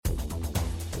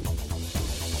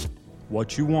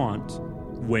what you want,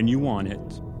 when you want it,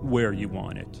 where you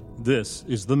want it. This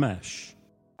is The Mesh.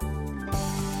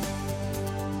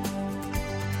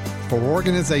 For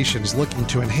organizations looking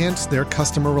to enhance their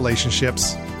customer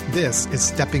relationships, this is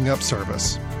Stepping Up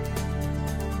Service.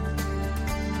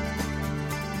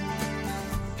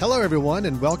 Hello, everyone,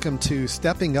 and welcome to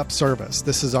Stepping Up Service.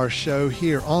 This is our show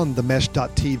here on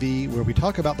themesh.tv, where we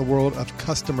talk about the world of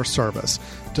customer service,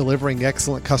 delivering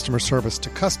excellent customer service to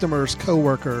customers,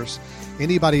 coworkers,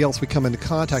 anybody else we come into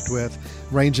contact with,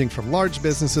 ranging from large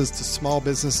businesses to small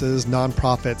businesses,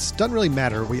 nonprofits. Doesn't really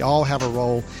matter. We all have a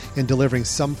role in delivering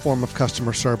some form of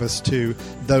customer service to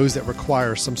those that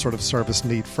require some sort of service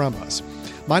need from us.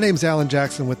 My name is Alan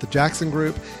Jackson with the Jackson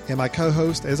Group, and my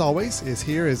co-host, as always,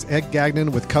 is Ed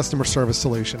Gagnon with Customer Service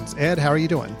Solutions. Ed, how are you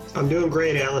doing? I'm doing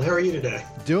great, Alan. How are you today?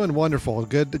 Doing wonderful.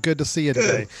 Good to see you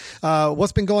today.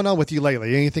 What's been going on with you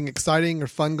lately? Anything exciting or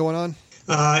fun going on?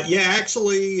 I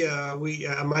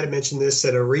might have mentioned this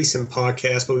at a recent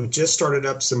podcast, but we've just started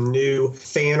up some new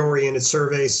fan-oriented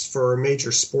surveys for a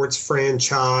major sports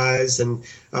franchise, and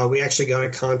we actually got a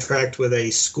contract with a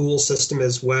school system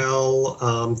as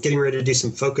well, getting ready to do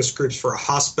some focus groups for a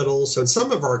hospital. So in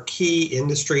some of our key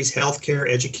industries, healthcare,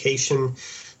 education,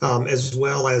 as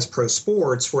well as pro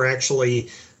sports, we're actually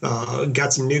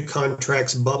got some new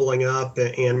contracts bubbling up,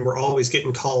 and we're always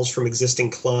getting calls from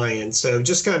existing clients. So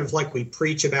just kind of like we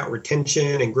preach about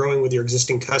retention and growing with your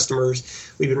existing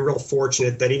customers, we've been real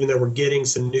fortunate that even though we're getting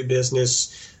some new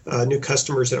business, new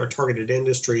customers in our targeted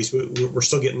industries, we're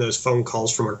still getting those phone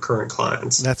calls from our current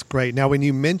clients. That's great. Now, when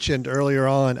you mentioned earlier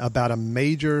on about a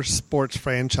major sports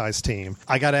franchise team,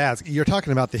 I got to ask, you're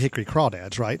talking about the Hickory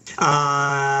Crawdads, right?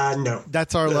 No.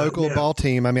 That's our local ball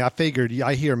team. I mean, I figured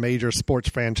I hear major sports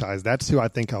franchise. That's who I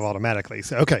think of automatically.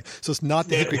 So, okay. So it's not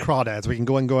the Hickory Crawdads. We can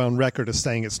go on record as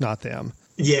saying it's not them.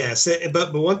 Yes,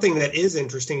 but one thing that is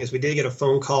interesting is we did get a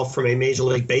phone call from a Major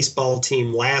League Baseball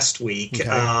team last week. Okay.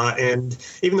 And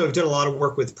even though we've done a lot of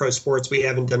work with pro sports, we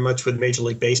haven't done much with Major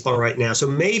League Baseball right now. So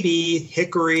maybe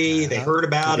Hickory, they heard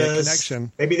about us.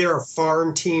 Connection. Maybe they're a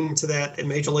farm team to that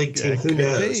Major League team. Who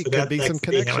knows? Could be some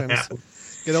connections.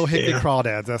 Good old Hickory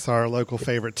Crawdads. That's our local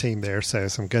favorite team there. So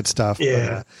some good stuff.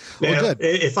 Yeah. But, now, good.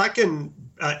 If I can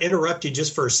interrupt you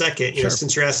just for a second, you know,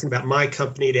 since you're asking about my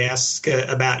company, to ask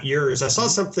about yours. I saw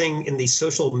something in the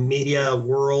social media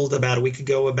world about a week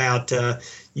ago about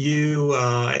you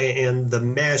and the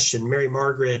Mesh and Mary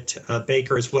Margaret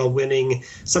Baker as well winning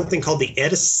something called the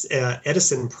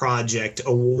Edison Project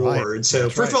Award. Right. So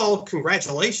first of all,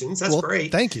 congratulations. That's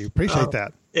great. Thank you. Appreciate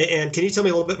that. And can you tell me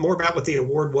a little bit more about what the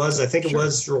award was? I think it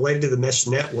was related to the Mesh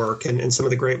Network and some of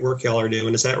the great work y'all are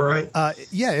doing. Is that right?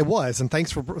 Yeah, it was. And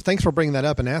thanks for bringing that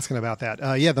up and asking about that.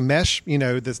 The Mesh,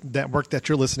 this network that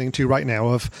you're listening to right now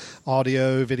of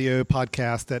audio, video,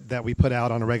 podcast that we put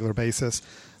out on a regular basis.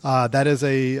 That is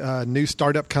a new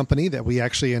startup company that we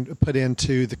actually put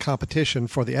into the competition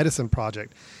for the Edison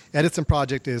Project. Edison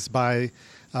Project is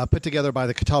put together by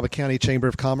the Catawba County Chamber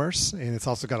of Commerce, and it's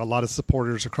also got a lot of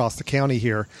supporters across the county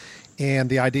here. And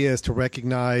the idea is to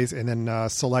recognize and then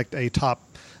select a top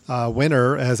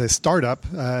winner as a startup,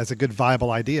 as a good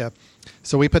viable idea.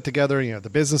 So we put together, the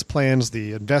business plans,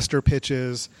 the investor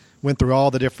pitches, went through all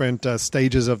the different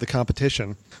stages of the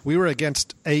competition. We were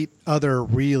against 8 other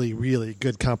really, really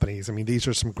good companies. I mean, these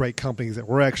are some great companies that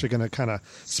we're actually going to kind of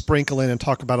sprinkle in and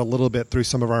talk about a little bit through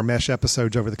some of our Mesh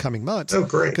episodes over the coming months. Oh,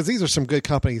 great. Because these are some good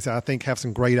companies that I think have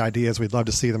some great ideas. We'd love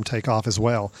to see them take off as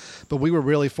well. But we were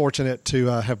really fortunate to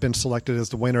have been selected as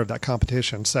the winner of that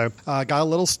competition. So got a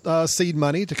little seed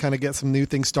money to kind of get some new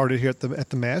things started here at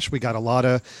the Mesh. We got a lot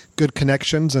of good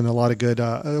connections and a lot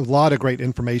of great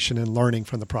information and learning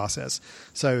from the process.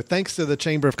 So thanks to the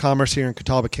Chamber of Commerce here in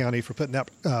Catawba County for putting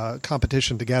that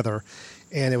competition together.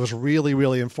 And it was really,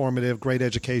 really informative, great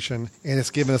education. And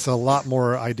it's given us a lot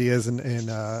more ideas and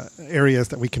areas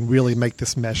that we can really make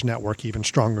this Mesh network even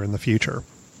stronger in the future.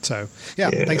 So,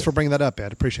 thanks for bringing that up,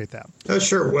 Ed. Appreciate that. Oh,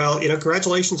 sure. Well,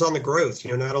 congratulations on the growth,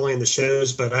 not only in the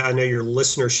shows, but I know your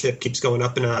listenership keeps going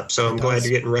up and up. So I'm glad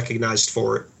you're getting recognized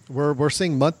for it. We're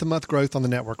seeing month-to-month growth on the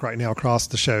network right now across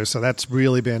the show. So that's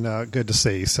really been good to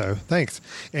see. So thanks.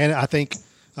 And I think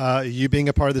you being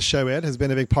a part of the show, Ed, has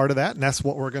been a big part of that. And that's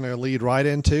what we're going to lead right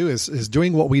into is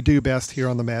doing what we do best here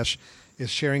on the Mesh, is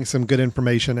sharing some good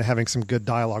information and having some good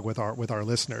dialogue with our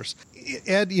listeners.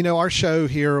 Ed, our show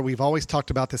here, we've always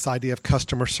talked about this idea of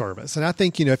customer service. And I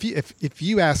think, if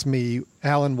you ask me,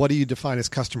 Alan, what do you define as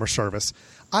customer service?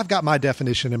 I've got my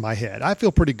definition in my head. I feel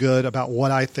pretty good about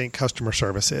what I think customer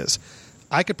service is.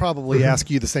 I could probably ask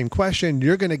you the same question.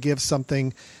 You're going to give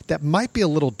something that might be a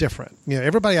little different.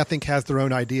 Everybody, I think, has their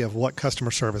own idea of what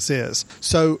customer service is.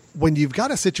 So when you've got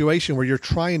a situation where you're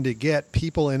trying to get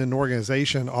people in an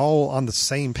organization all on the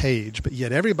same page, but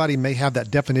yet everybody may have that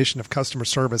definition of customer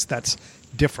service that's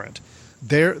different.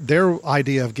 Their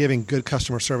idea of giving good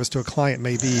customer service to a client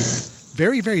may be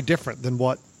very, very different than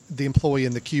what the employee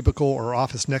in the cubicle or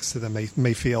office next to them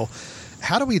may feel.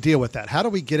 How do we deal with that? How do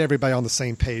we get everybody on the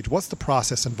same page? What's the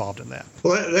process involved in that?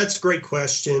 Well, that's a great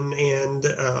question. And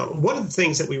one of the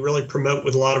things that we really promote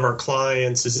with a lot of our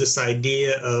clients is this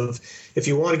idea of, if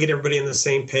you want to get everybody on the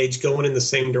same page, going in the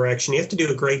same direction, you have to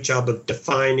do a great job of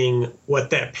defining what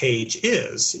that page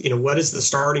is. What is the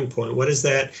starting point? What is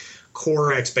that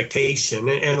core expectation?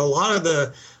 And a lot of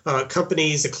the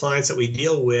companies, the clients that we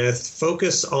deal with,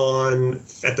 focus on,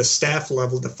 at the staff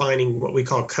level, defining what we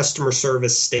call customer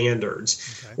service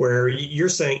standards, where you're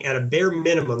saying at a bare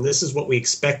minimum, this is what we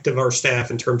expect of our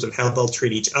staff in terms of how they'll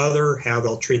treat each other, how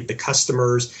they'll treat the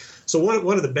customers. So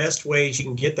one of the best ways you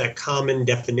can get that common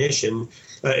definition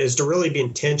is to really be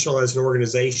intentional as an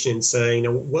organization, saying,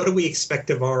 what do we expect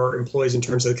of our employees in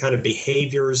terms of the kind of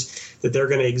behaviors that they're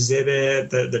going to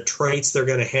exhibit, the traits they're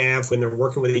going to have when they're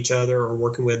working with each other or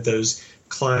working with those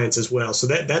clients as well. So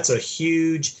that's a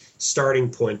huge starting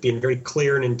point, being very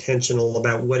clear and intentional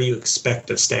about what do you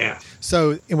expect of staff.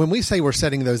 So, and when we say we're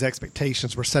setting those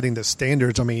expectations, we're setting those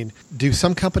standards, do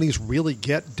some companies really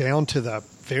get down to the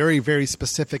very, very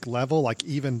specific level, like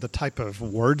even the type of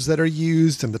words that are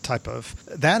used and the type of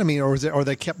that? Or are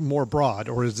they kept more broad,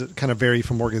 or is it kind of vary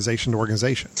from organization to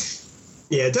organization?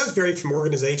 Yeah, it does vary from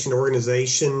organization to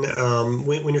organization.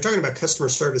 When you're talking about customer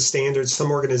service standards,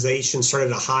 some organizations start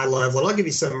at a high level, and I'll give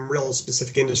you some real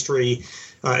specific industry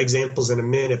examples in a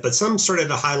minute, but some start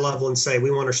at a high level and say, we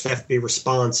want our staff to be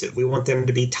responsive. We want them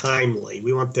to be timely.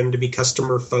 We want them to be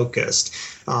customer focused.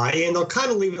 And they'll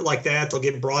kind of leave it like that. They'll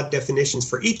give broad definitions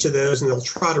for each of those, and they'll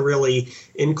try to really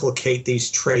inculcate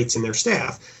these traits in their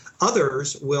staff.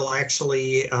 Others will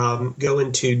actually go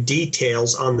into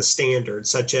details on the standard,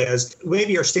 such as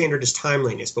maybe our standard is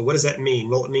timeliness, but what does that mean?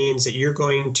 Well, it means that you're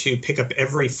going to pick up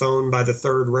every phone by the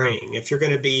third ring. If you're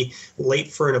going to be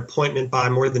late for an appointment by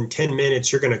more than 10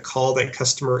 minutes, you're going to call that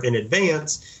customer in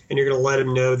advance, and you're going to let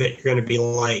them know that you're going to be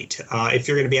late. If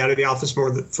you're going to be out of the office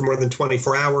for more than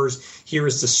 24 hours, here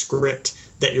is the script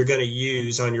that you're going to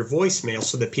use on your voicemail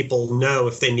so that people know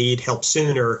if they need help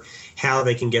sooner, how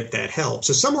they can get that help.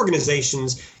 So some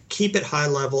organizations keep it high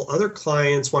level. Other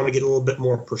clients want to get a little bit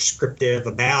more prescriptive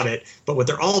about it. But what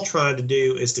they're all trying to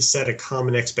do is to set a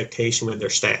common expectation with their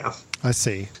staff. I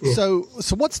see. Yeah. So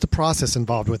what's the process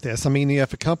involved with this?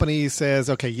 If a company says,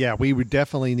 okay, yeah, we would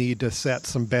definitely need to set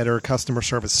some better customer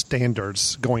service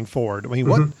standards going forward.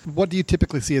 What do you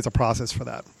typically see as a process for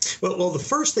that? Well, the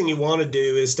first thing you want to do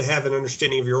is to have an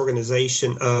understanding of your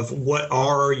organization of what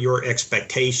are your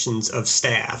expectations of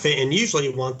staff. And usually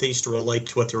you want these to relate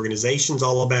to what the organization's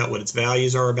all about, what its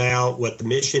values are about, what the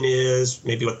mission is,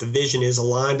 maybe what the vision is,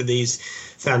 aligned to these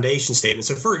foundation statements.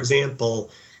 So, for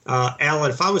example,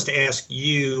 Alan, if I was to ask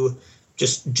you,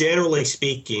 just generally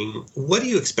speaking, what do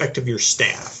you expect of your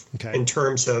staff in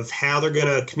terms of how they're going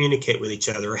to communicate with each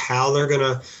other, how they're going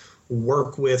to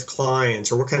work with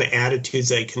clients, or what kind of attitudes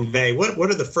they convey? What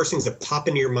are the first things that pop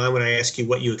into your mind when I ask you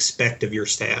what you expect of your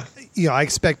staff? I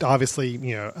expect,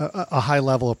 obviously, a high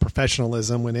level of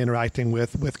professionalism when interacting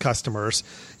with customers,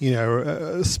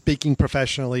 speaking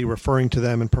professionally, referring to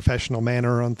them in professional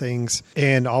manner on things,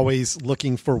 and always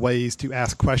looking for ways to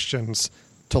ask questions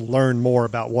to learn more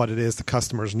about what it is the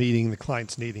customer's needing, the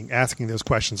client's needing, asking those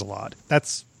questions a lot.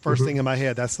 That's first thing in my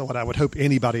head. That's what I would hope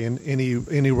anybody in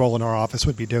any role in our office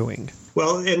would be doing.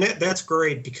 Well, and that's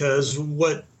great, because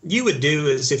what you would do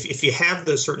is if you have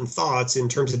those certain thoughts in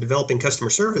terms of developing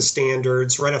customer service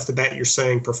standards, right off the bat, you're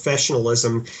saying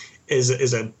professionalism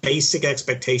is a basic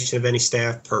expectation of any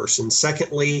staff person.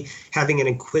 Secondly, having an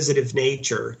inquisitive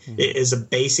nature is a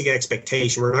basic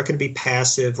expectation. We're not going to be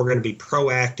passive. We're going to be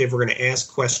proactive. We're going to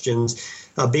ask questions.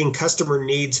 Being customer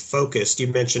needs focused, you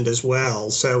mentioned as well.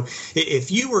 So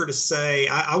if you were to say,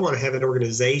 I want to have an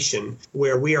organization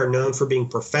where we are known for being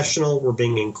professional, we're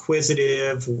being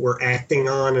inquisitive, we're acting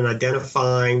on and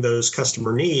identifying those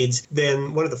customer needs,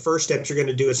 then one of the first steps you're going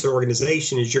to do as an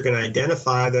organization is you're going to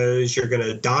identify those, you're going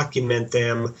to document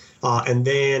them, and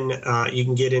then you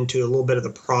can get into a little bit of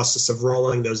the process of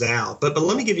rolling those out. But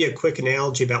let me give you a quick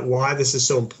analogy about why this is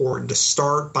so important, to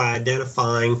start by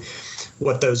identifying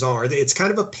what those are. It's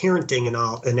kind of a parenting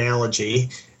analogy,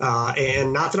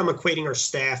 and not that I'm equating our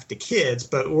staff to kids,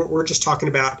 but we're just talking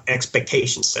about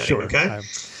expectation setting, Sure. okay?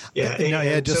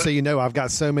 Yeah. Just so you know, I've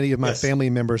got so many of my family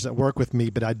members that work with me,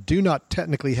 but I do not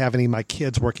technically have any of my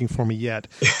kids working for me yet,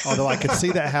 although I could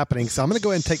see that happening. So I'm going to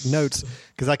go ahead and take notes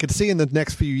because I could see in the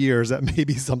next few years that may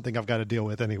be something I've got to deal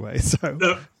with anyway. So.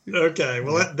 Okay,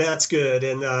 well that's good,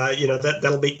 and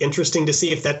that'll be interesting to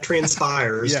see if that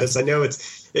transpires, because I know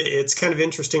it's kind of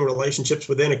interesting relationships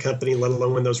within a company, let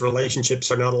alone when those relationships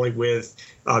are not only with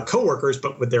coworkers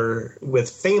but with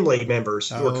family members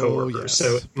who are coworkers.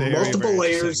 So multiple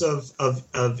layers of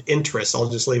interest. I'll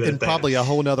just leave it at that. And probably a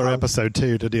whole other episode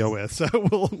too to deal with. So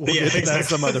we'll get to that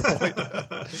some other point.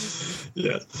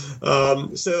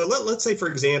 So let's say, for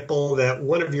example, that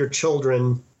one of your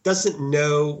children doesn't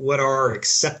know what are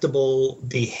acceptable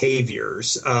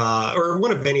behaviors, or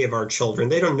one of many of our children.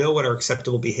 They don't know what are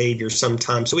acceptable behaviors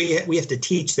sometimes. So we have to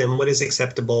teach them what is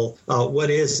acceptable,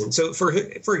 what isn't. So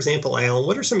for example, Alan,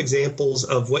 what are some examples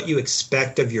of what you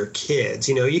expect of your kids?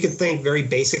 You can think very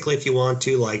basically if you want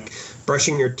to, like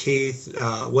brushing your teeth,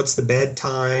 what's the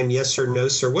bedtime, yes or no,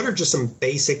 sir? What are just some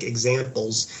basic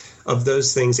examples of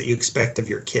those things that you expect of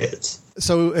your kids?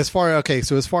 So as far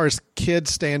as kid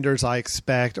standards, I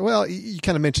expect, well, you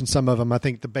kind of mentioned some of them. I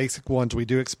think the basic ones, we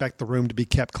do expect the room to be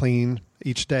kept clean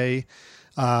each day.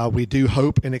 We do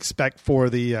hope and expect for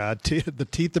the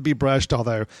teeth to be brushed,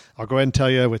 although I'll go ahead and tell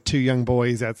you with two young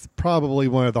boys, that's probably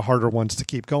one of the harder ones to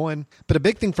keep going. But a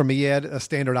big thing for me, Ed, a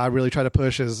standard I really try to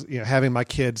push is having my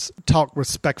kids talk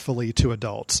respectfully to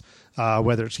adults,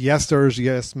 whether it's yes sirs,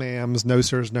 yes ma'ams, no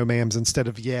sirs, no ma'ams, instead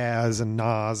of yes and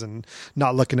nas and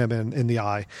not looking them in the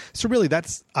eye. So really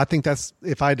I think that's,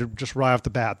 if I had to just right off the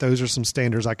bat, those are some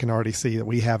standards I can already see that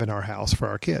we have in our house for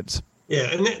our kids. Yeah,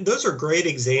 and those are great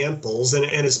examples. And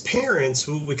as parents,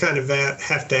 we kind of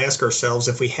have to ask ourselves,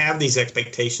 if we have these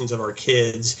expectations of our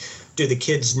kids, do the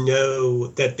kids know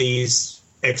that these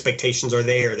expectations are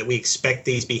there, that we expect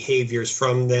these behaviors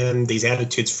from them, these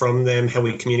attitudes from them, how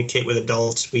we communicate with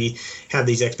adults, we have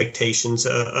these expectations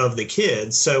of the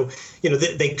kids. So,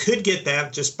 they could get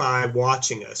that just by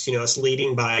watching us, us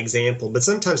leading by example. But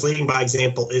sometimes leading by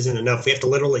example isn't enough. We have to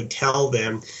literally tell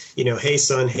them, hey,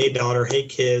 son, hey, daughter, hey,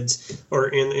 kids, or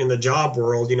in the job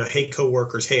world, hey,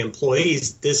 coworkers, hey,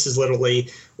 employees, this is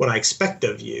literally what I expect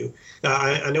of you.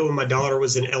 I know when my daughter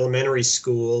was in elementary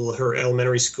school, her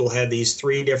elementary school had these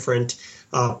 3 different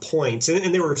points,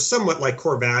 and they were somewhat like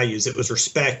core values. It was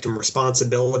respect and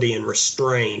responsibility and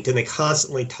restraint, and they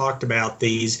constantly talked about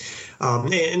these.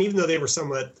 And even though they were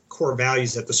somewhat core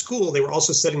values at the school, they were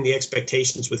also setting the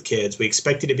expectations with kids. We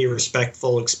expect you to be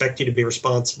respectful, expect you to be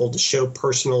responsible, to show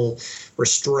personal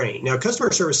restraint. Now,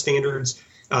 customer service standards,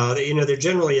 they're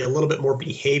generally a little bit more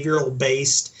behavioral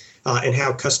based. And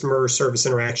how customer service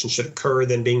interaction should occur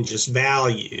than being just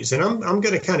values. And I'm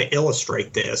going to kind of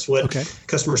illustrate this, what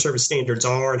customer service standards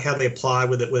are and how they apply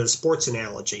with a sports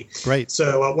analogy. Great.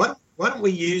 So why don't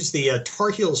we use the Tar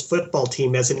Heels football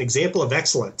team as an example of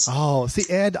excellence? Oh, see,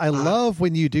 Ed, I love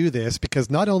when you do this,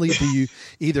 because not only do you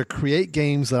either create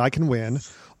games that I can win,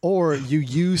 or you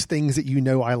use things that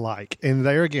I like. And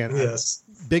there again, yes.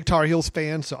 Big Tar Heels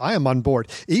fan, so I am on board.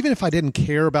 Even if I didn't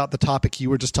care about the topic you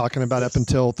were just talking about up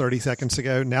until 30 seconds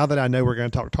ago, now that I know we're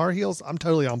going to talk Tar Heels, I'm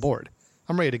totally on board.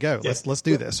 I'm ready to go. Yes. Let's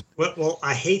do this. Well,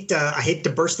 I hate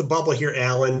to burst the bubble here,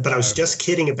 Alan, but I was just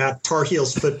kidding about Tar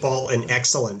Heels football and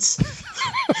excellence.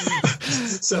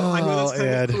 So I know that's kind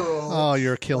Ed. of cruel. Oh,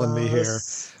 you're killing me here.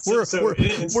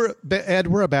 Ed,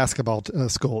 we're a basketball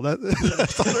school.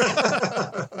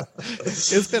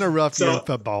 It's been a rough year in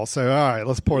football. So, all right,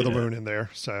 let's pour the wound in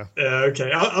there. So,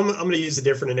 okay, I'm going to use a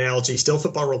different analogy, still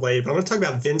football related. But I'm going to talk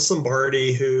about Vince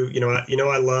Lombardi, who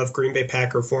I love, Green Bay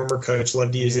Packer, former coach.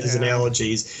 Love to use his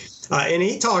analogies. And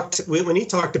when he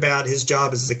talked about his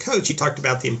job as a coach, he talked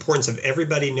about the importance of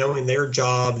everybody knowing their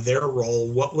job, their role,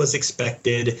 what was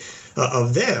expected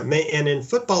of them. And in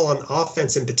football, on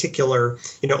offense in particular,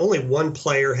 only one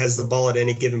player has the ball at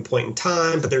any given point in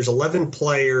time, but there's 11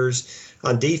 players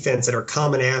on defense that are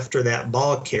coming after that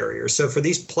ball carrier. So for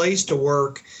these plays to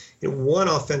work, one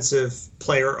offensive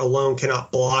player alone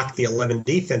cannot block the 11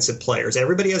 defensive players.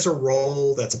 Everybody has a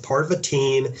role that's a part of a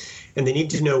team, and they need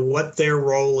to know what their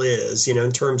role is,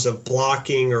 in terms of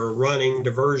blocking or running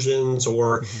diversions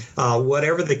or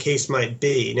whatever the case might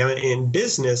be. Now, in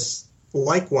business,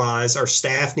 likewise, our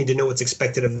staff need to know what's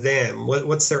expected of them.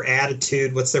 What's their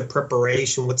attitude? What's their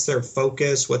preparation? What's their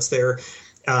focus? What's their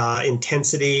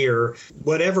intensity, or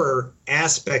whatever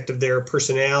aspect of their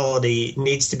personality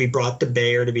needs to be brought to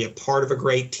bear to be a part of a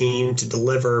great team to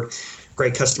deliver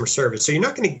great customer service. So you're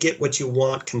not going to get what you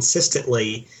want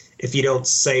consistently if you don't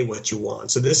say what you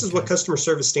want. So this is what customer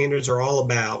service standards are all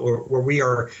about, where we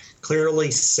are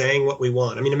clearly saying what we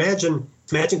want. I mean, imagine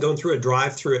going through a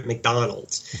drive-through at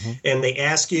McDonald's, and they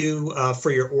ask you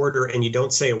for your order, and you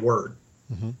don't say a word.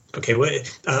 Okay, what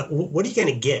are you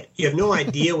going to get? You have no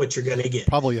idea what you're going to get.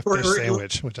 Probably a fish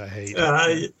sandwich, which I hate.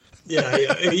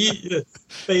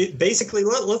 Basically,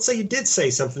 let's say you did say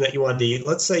something that you wanted to eat.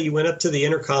 Let's say you went up to the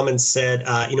intercom and said,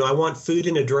 I want food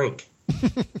and a drink.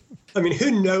 I mean,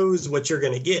 who knows what you're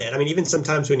going to get? I mean, even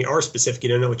sometimes when you are specific, you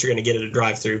don't know what you're going to get at a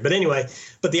drive-through. But anyway,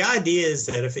 the idea is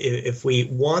that if we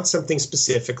want something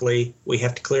specifically, we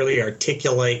have to clearly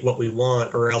articulate what we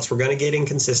want, or else we're going to get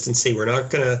inconsistency. We're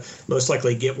not going to most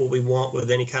likely get what we want with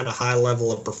any kind of high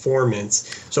level of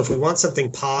performance. So if we want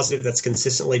something positive that's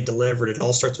consistently delivered, it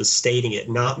all starts with stating it,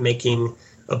 not making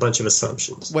a bunch of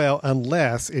assumptions. Well,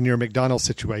 unless in your McDonald's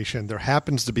situation, there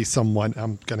happens to be someone,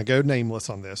 I'm going to go nameless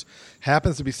on this,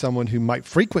 happens to be someone who might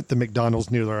frequent the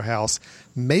McDonald's near their house,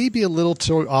 maybe a little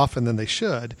too often than they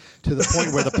should, to the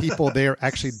point where the people there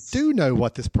actually do know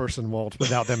what this person wants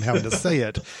without them having to say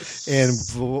it. And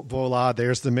voila,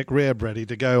 there's the McRib ready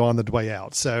to go on the way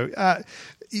out. So,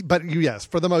 but yes,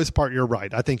 for the most part, you're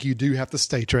right. I think you do have to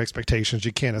state your expectations.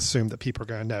 You can't assume that people are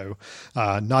going to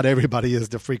know. Not everybody is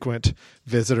the frequent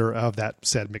visitor of that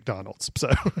said McDonald's. So,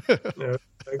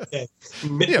 okay,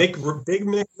 big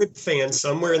McRib fan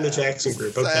somewhere in the Jackson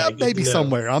group. Okay, maybe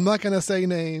somewhere. I'm not going to say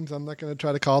names. I'm not going to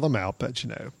try to call them out, but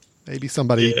maybe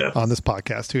somebody on this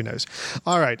podcast. Who knows?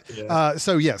 All right. Yeah.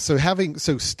 So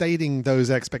stating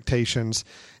those expectations.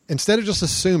 Instead of just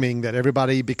assuming that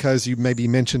everybody, because you maybe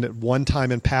mentioned it one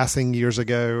time in passing years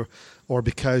ago, or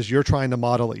because you're trying to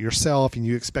model it yourself and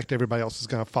you expect everybody else is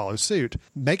going to follow suit,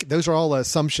 those are all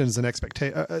assumptions and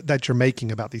that you're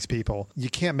making about these people. You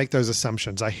can't make those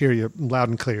assumptions. I hear you loud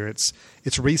and clear. It's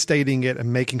restating it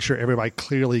and making sure everybody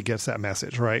clearly gets that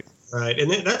message, right? Right,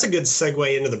 and that's a good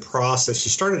segue into the process.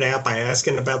 You started out by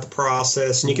asking about the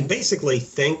process, and you can basically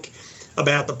think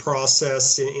about the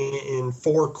process in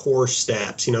 4 core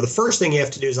steps. The first thing you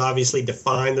have to do is obviously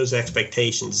define those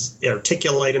expectations,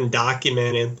 articulate them,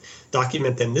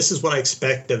 document them. This is what I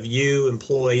expect of you,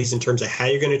 employees, in terms of how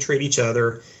you're going to treat each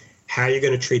other, how you're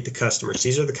going to treat the customers.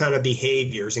 These are the kind of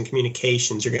behaviors and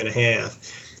communications you're going to have.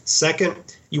 Second,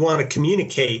 you want to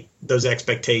communicate those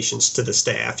expectations to the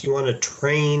staff. You want to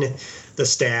train the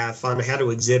staff on how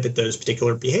to exhibit those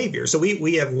particular behaviors. So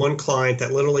we have one client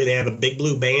that literally they have a big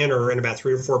blue banner in about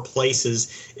 3 or 4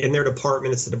 places in their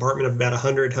department. It's a department of about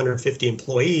 100, 150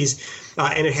 employees,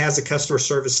 and it has the customer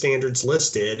service standards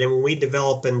listed. And when we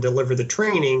develop and deliver the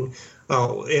training,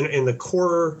 in the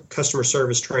core customer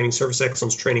service training, service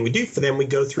excellence training we do for them, we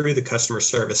go through the customer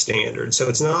service standards. So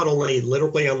it's not only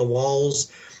literally on the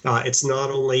walls, it's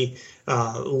not only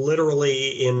literally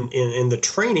in the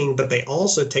training, but they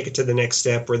also take it to the next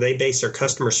step where they base their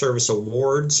customer service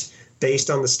awards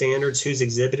based on the standards, who's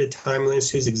exhibited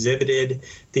timeliness, who's exhibited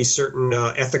these certain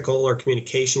ethical or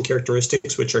communication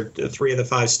characteristics, which are 3 of the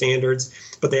 5 standards.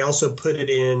 But they also put it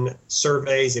in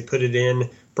surveys, they put it in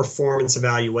performance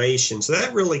evaluation. So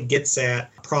that really gets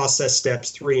at process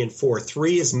steps 3 and 4.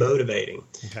 3 is motivating,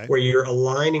 where you're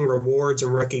aligning rewards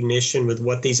and recognition with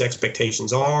what these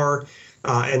expectations are.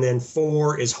 And then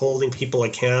 4 is holding people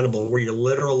accountable, where you're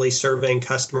literally surveying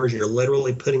customers, you're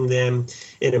literally putting them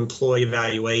in employee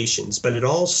evaluations. But it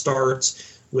all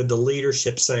starts with the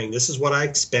leadership saying, this is what I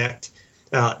expect,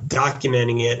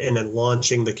 documenting it, and then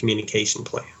launching the communication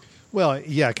plan. Well,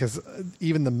 yeah, because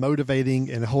even the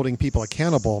motivating and holding people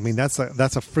accountable, I mean, that's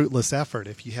a fruitless effort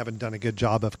if you haven't done a good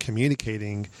job of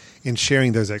communicating and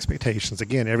sharing those expectations.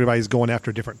 Again, everybody's going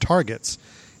after different targets,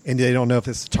 and they don't know if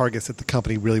it's the targets that the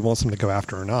company really wants them to go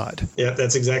after or not. Yeah,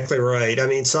 that's exactly right. I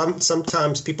mean,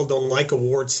 sometimes people don't like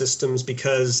award systems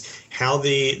because how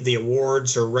the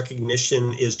awards or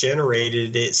recognition is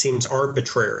generated, it seems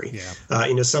arbitrary.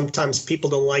 Yeah. Sometimes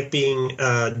people don't like being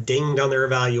dinged on their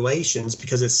evaluations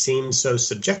because it seems so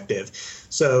subjective.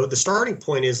 So the starting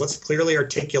point is let's clearly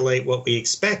articulate what we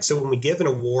expect. So when we give an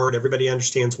award, everybody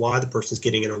understands why the person's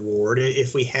getting an award.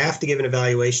 If we have to give an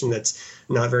evaluation that's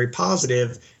not very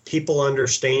positive, people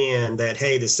understand that,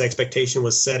 hey, this expectation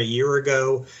was set a year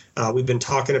ago. We've been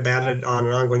talking about it on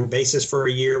an ongoing basis for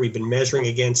a year. We've been measuring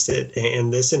against it.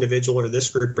 And this individual or this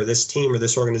group or this team or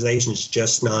this organization is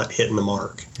just not hitting the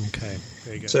mark. Okay.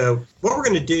 There you go. So what we're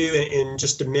going to do in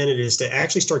just a minute is to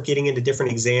actually start getting into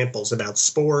different examples about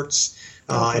sports,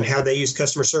 and how they use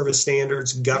customer service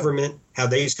standards, government, how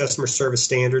they use customer service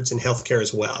standards, and healthcare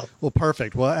as well. Well,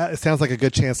 perfect. Well, it sounds like a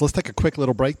good chance. Let's take a quick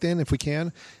little break then, if we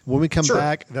can. When we come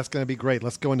back, that's going to be great.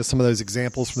 Let's go into some of those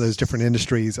examples from those different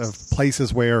industries of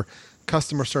places where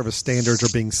customer service standards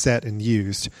are being set and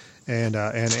used, and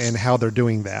how they're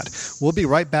doing that. We'll be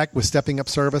right back with Stepping Up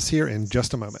Service here in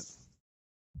just a moment.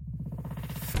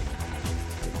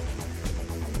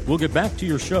 We'll get back to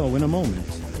your show in a moment.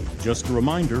 Just a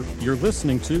reminder, you're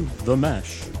listening to The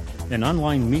Mesh, an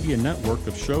online media network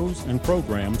of shows and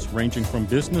programs ranging from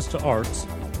business to arts,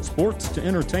 sports to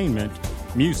entertainment,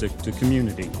 music to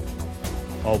community.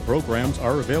 All programs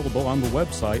are available on the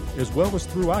website as well as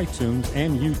through iTunes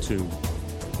and YouTube.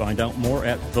 Find out more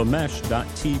at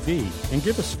themesh.tv and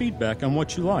give us feedback on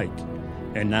what you like.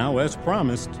 And now, as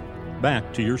promised,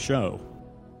 back to your show.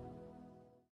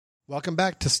 Welcome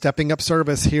back to Stepping Up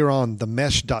Service here on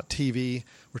themesh.tv.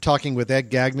 We're talking with Ed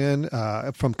Gagnon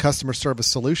from Customer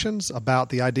Service Solutions about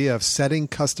the idea of setting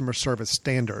customer service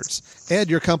standards. Ed,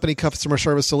 your company, Customer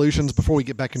Service Solutions, before we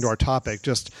get back into our topic,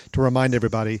 just to remind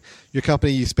everybody, your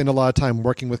company, you spend a lot of time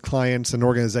working with clients and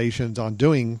organizations on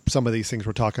doing some of these things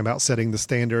we're talking about, setting the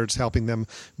standards, helping them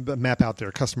map out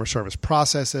their customer service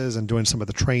processes, and doing some of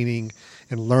the training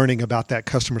and learning about that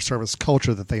customer service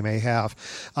culture that they may have.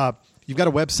 You've got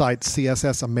a website,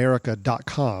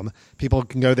 cssamerica.com. People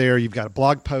can go there. You've got a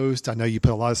blog post. I know you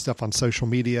put a lot of stuff on social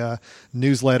media,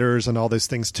 newsletters, and all those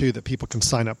things, too, that people can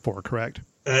sign up for, correct?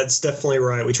 That's definitely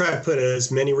right. We try to put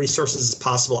as many resources as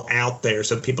possible out there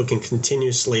so people can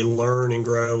continuously learn and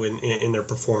grow in their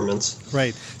performance.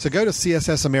 Right. So go to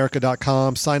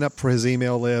cssamerica.com, sign up for his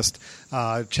email list,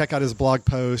 check out his blog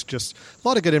post, just a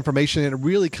lot of good information, and it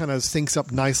really kind of syncs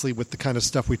up nicely with the kind of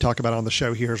stuff we talk about on the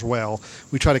show here as well.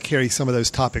 We try to carry some of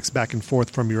those topics back and forth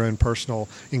from your own personal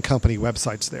and company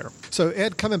websites there. So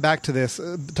Ed, coming back to this,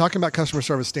 talking about customer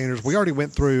service standards, we already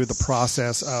went through the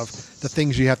process of the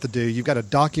things you have to do. You've got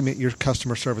to document your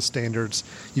customer service standards.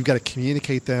 You've got to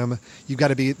communicate them. You've got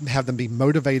to have them be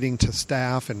motivating to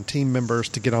staff and team members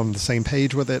to get on the same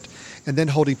page with it, and then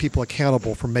holding people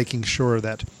accountable for making sure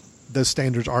that those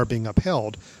standards are being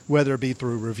upheld, whether it be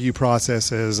through review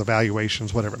processes,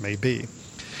 evaluations, whatever it may be.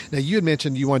 Now, you had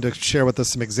mentioned you wanted to share with us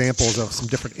some examples of some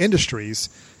different industries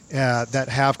that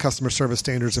have customer service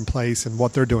standards in place and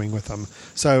what they're doing with them.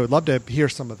 So I'd love to hear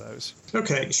some of those.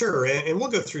 Okay, sure. And we'll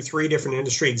go through 3 different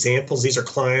industry examples. These are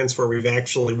clients where we've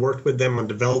actually worked with them on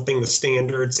developing the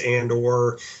standards and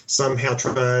or somehow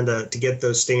trying to get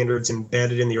those standards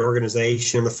embedded in the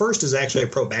organization. The first is actually a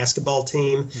pro basketball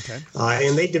team,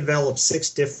 and they developed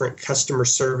 6 different customer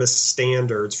service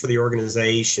standards for the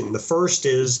organization. The first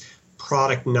is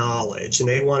product knowledge, and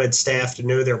they wanted staff to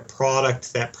know their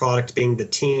product, that product being the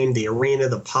team, the arena,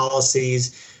 the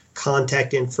policies,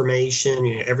 contact information,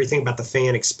 everything about the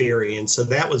fan experience. So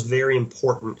that was very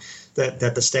important that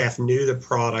the staff knew the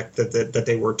product that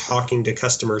they were talking to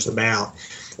customers about.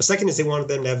 The second is they wanted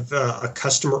them to have a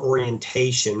customer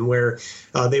orientation where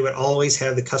they would always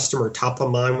have the customer top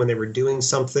of mind when they were doing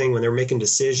something, when they were making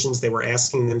decisions. They were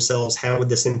asking themselves, how would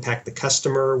this impact the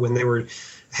customer? When they were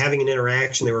having an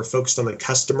interaction, they were focused on the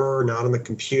customer, not on the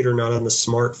computer, not on the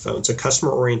smartphone. So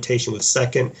customer orientation was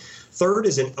second. Third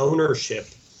is an ownership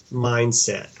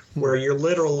mindset, where you're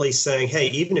literally saying, hey,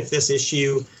 even if this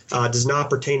issue does not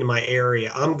pertain to my area,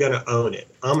 I'm going to own it.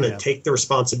 I'm going to take the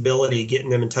responsibility of getting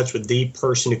them in touch with the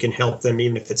person who can help them,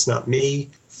 even if it's not me.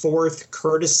 Fourth,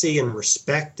 courtesy and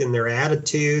respect in their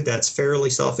attitude. That's fairly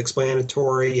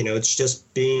self-explanatory. It's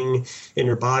just being in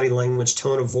your body language,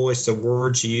 tone of voice, the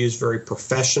words you use, very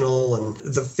professional. And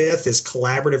the fifth is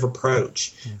collaborative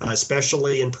approach,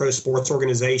 especially in pro sports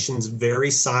organizations, very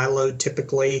siloed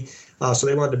typically. So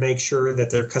they wanted to make sure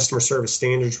that their customer service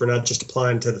standards were not just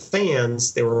applying to the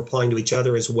fans, they were applying to each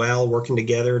other as well, working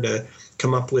together to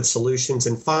come up with solutions.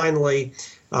 And finally,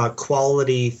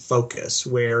 quality focus,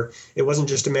 where it wasn't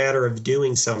just a matter of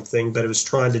doing something, but it was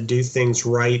trying to do things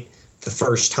right the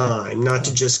first time, not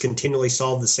to just continually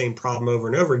solve the same problem over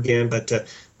and over again, but to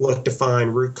look to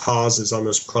find root causes on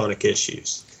those chronic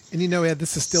issues. And Ed,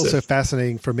 this is still so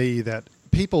fascinating for me that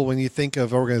people, when you think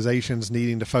of organizations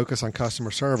needing to focus on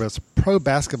customer service, pro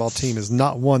basketball team is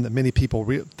not one that many people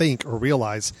think or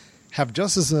realize have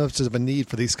just as much of a need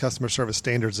for these customer service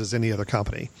standards as any other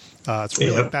company. It's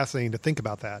really fascinating to think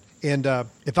about that. And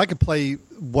if I could play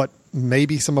what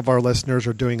maybe some of our listeners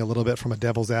are doing a little bit from a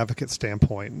devil's advocate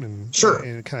standpoint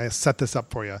and kind of set this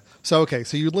up for you. So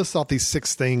you list off these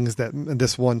 6 things that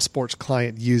this one sports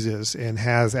client uses and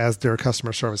has as their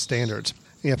customer service standards.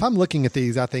 If I'm looking at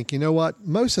these, I think,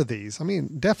 most of these,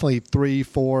 definitely 3,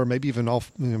 4, maybe even all,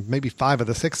 maybe 5 of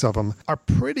the 6 of them are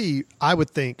pretty, I would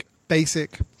think,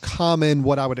 basic, common,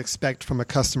 what I would expect from a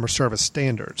customer service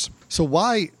standards. So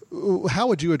why how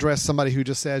would you address somebody who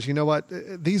just says, you know what,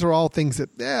 these are all things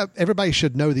that everybody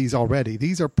should know these already.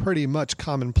 These are pretty much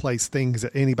commonplace things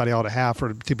that anybody ought to have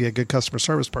to be a good customer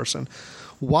service person.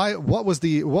 What was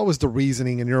the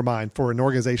reasoning in your mind for an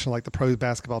organization like the pros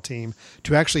basketball team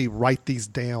to actually write these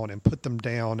down and put them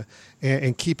down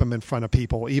and keep them in front of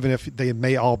people, even if they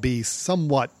may all be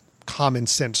somewhat common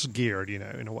sense geared,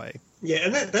 in a way? Yeah,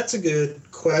 and that's a good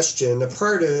question.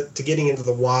 Prior to getting into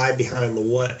the why behind the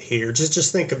what here,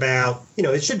 just think about,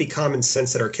 it should be common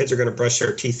sense that our kids are going to brush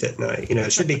their teeth at night.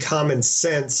 It should be common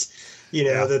sense,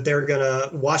 that they're going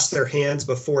to wash their hands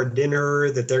before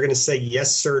dinner, that they're going to say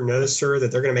yes, sir, no, sir,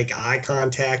 that they're going to make eye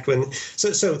contact when.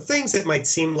 So things that might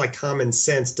seem like common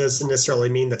sense doesn't necessarily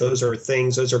mean that those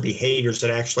are behaviors that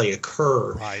actually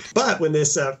occur. Right. But when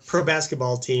this pro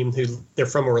basketball team, they're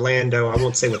from Orlando, I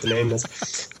won't say what the name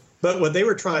is. But what they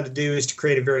were trying to do is to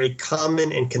create a very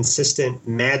common and consistent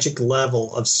magic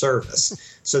level of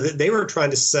service. So that they were trying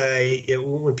to say,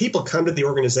 when people come to the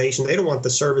organization, they don't want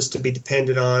the service to be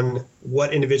dependent on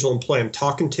what individual employee I'm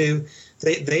talking to.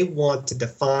 They want to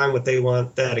define what they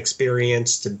want that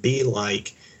experience to be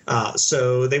like.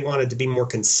 So they wanted to be more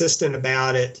consistent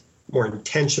about it, more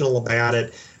intentional about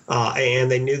it. And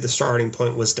they knew the starting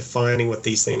point was defining what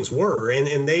these things were.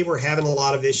 And they were having a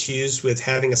lot of issues with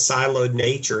having a siloed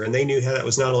nature. And they knew how that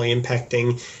was not only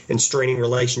impacting and straining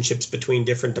relationships between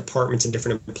different departments and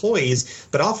different employees,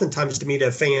 but oftentimes to meet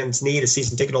a fan's need, a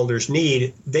season ticket holder's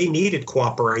need, they needed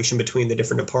cooperation between the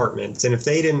different departments. And if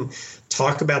they didn't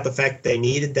talk about the fact they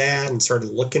needed that and started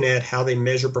looking at how they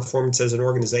measure performance as an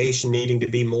organization, needing to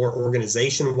be more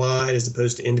organization-wide as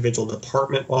opposed to individual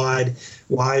department-wide,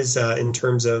 in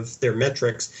terms of their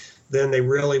metrics, then they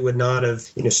really would not have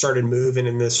started moving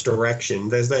in this direction.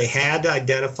 They had to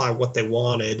identify what they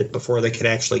wanted before they could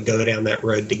actually go down that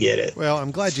road to get it. Well,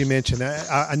 I'm glad you mentioned that.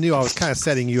 I knew I was kind of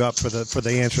setting you up for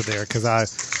the answer there, because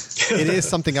it is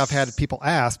something I've had people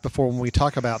ask before when we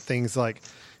talk about things like,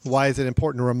 why is it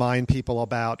important to remind people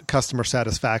about customer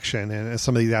satisfaction and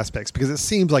some of these aspects? Because it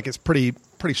seems like it's pretty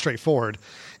straightforward.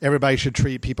 Everybody should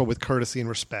treat people with courtesy and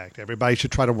respect. Everybody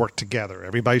should try to work together.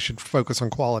 Everybody should focus on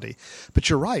quality. But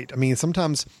you're right. I mean,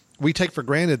 sometimes we take for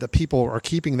granted that people are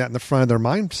keeping that in the front of their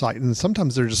mindset, and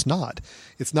sometimes they're just not.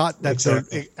 It's not that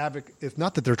it's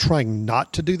not that they're trying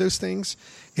not to do those things.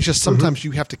 It's just sometimes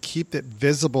you have to keep it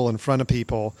visible in front of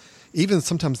people. Even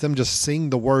sometimes them just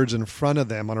seeing the words in front of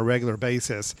them on a regular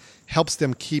basis helps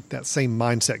them keep that same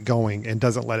mindset going and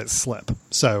doesn't let it slip.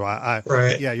 So,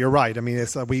 right. Yeah, you're right. I mean,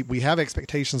 it's we have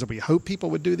expectations that we hope people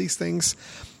would do these things,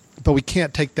 but we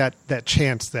can't take that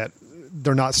chance that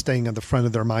they're not staying on the front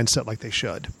of their mindset like they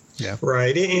should. Yeah.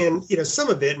 Right. And, some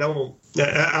of it, and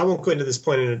I won't go into this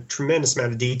point in a tremendous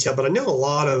amount of detail, but I know a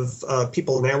lot of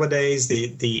people nowadays,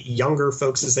 the younger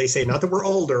folks, as they say, not that we're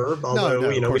older, although,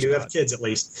 we do have kids at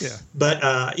least. Yeah.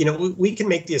 But, we can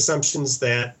make the assumptions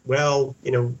that,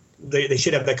 they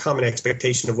should have that common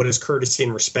expectation of what is courtesy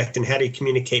and respect, and how do you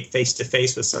communicate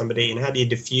face-to-face with somebody, and how do you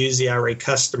diffuse the irate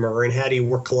customer, and how do you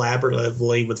work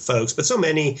collaboratively with folks. But so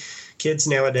many kids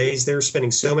nowadays, they're spending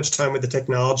so much time with the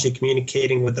technology,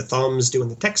 communicating with the thumbs, doing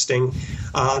the texting,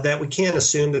 that we can't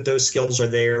assume that those skills are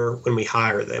there when we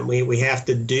hire them. We have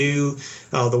to do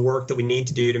the work that we need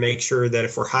to do to make sure that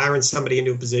if we're hiring somebody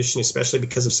into a position, especially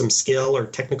because of some skill or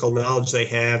technical knowledge they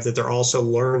have, that they're also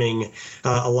learning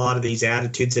a lot of these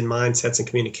attitudes and mindsets and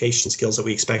communication skills that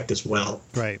we expect as well.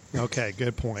 Right. Okay.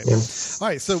 Good point. Yeah. All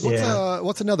right. So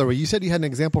what's another one? You said you had an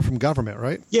example from government,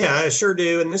 right? Yeah, I sure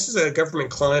do. And this is a government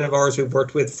client of ours we've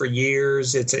worked with for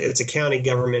years. It's a county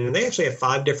government, and they actually have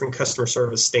 5 different customer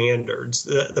service standards.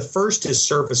 The first is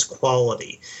service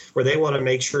quality, where they want to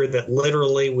make sure that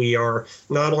literally we are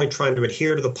not only trying to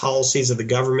adhere to the policies of the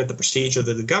government, the procedure of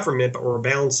the government, but we're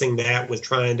balancing that with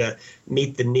trying to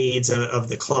meet the needs of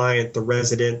the client, the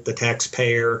resident, the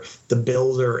taxpayer, the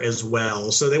builder as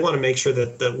well. So they want to make sure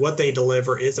that what they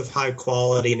deliver is of high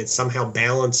quality, and it's somehow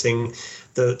balancing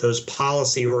those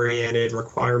policy-oriented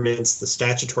requirements, the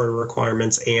statutory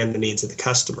requirements, and the needs of the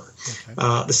customer. Okay.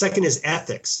 The second is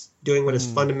ethics, doing what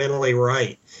is fundamentally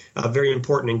right, very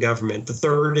important in government. The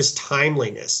third is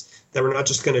timeliness, that we're not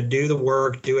just going to do the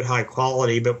work, do it high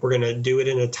quality, but we're going to do it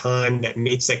in a time that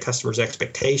meets that customer's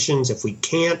expectations. If we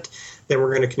can't, then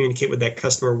we're going to communicate with that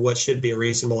customer what should be a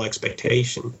reasonable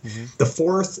expectation. Mm-hmm. The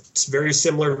fourth, it's very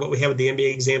similar to what we have with the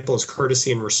NBA example, is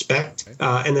courtesy and respect.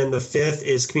 Okay. And then the fifth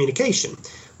is communication,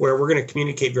 where we're going to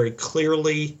communicate very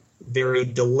clearly, very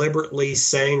deliberately,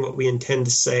 saying what we intend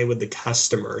to say with the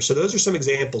customer. So those are some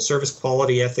examples: service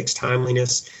quality, ethics,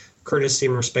 timeliness, courtesy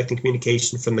and respect, and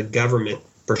communication from the government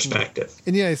perspective.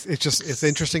 And yeah, it's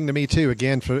interesting to me too,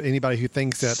 again, for anybody who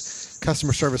thinks that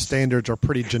customer service standards are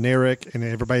pretty generic and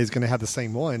everybody's going to have the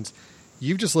same ones.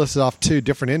 You've just listed off 2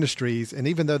 different industries, and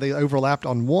even though they overlapped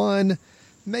on one,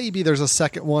 maybe there's a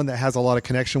second one that has a lot of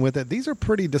connection with it. These are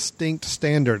pretty distinct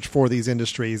standards for these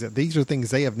industries. These are things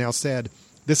they have now said,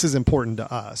 this is important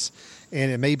to us. And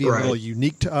it may be a little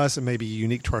unique to us. It may be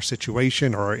unique to our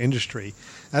situation or our industry.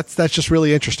 That's just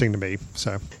really interesting to me.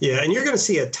 So yeah, and you're going to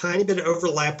see a tiny bit of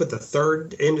overlap with the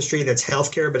third industry, that's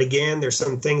healthcare. But again, there's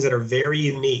some things that are very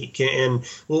unique, and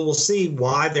we'll see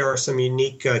why there are some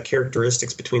unique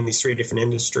characteristics between these 3 different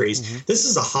industries. Mm-hmm. This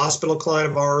is a hospital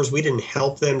client of ours. We didn't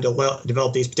help them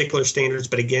develop these particular standards,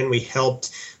 but again, we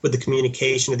helped with the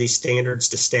communication of these standards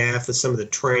to staff with some of the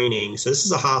training. So this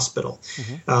is a hospital.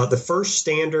 Mm-hmm. The first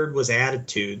standard was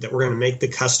attitude, that we're going to make the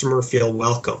customer feel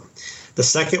welcome. The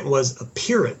second was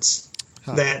appearance,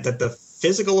 that the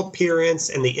physical appearance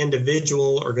and the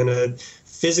individual are going to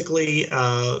physically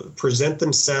present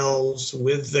themselves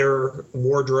with their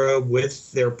wardrobe,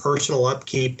 with their personal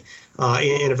upkeep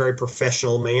in a very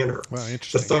professional manner. Wow,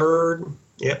 interesting.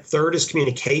 The third is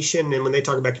communication. And when they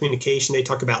talk about communication, they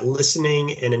talk about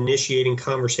listening and initiating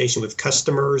conversation with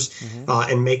customers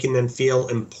and making them feel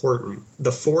important.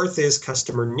 The fourth is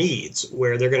customer needs,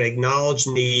 where they're going to acknowledge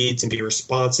needs and be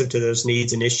responsive to those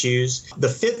needs and issues. The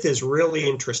fifth is really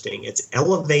interesting. It's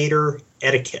elevator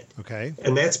etiquette. Okay.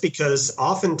 And that's because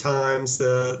oftentimes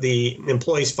the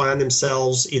employees find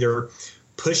themselves either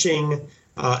pushing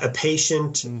a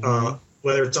patient,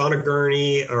 whether it's on a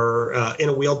gurney or in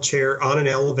a wheelchair, on an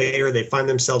elevator. They find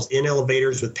themselves in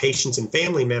elevators with patients and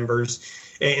family members,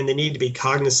 and they need to be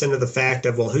cognizant of the fact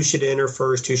of, well, who should enter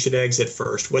first, who should exit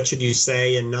first, what should you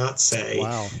say and not say,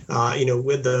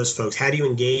 with those folks. How do you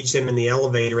engage them in the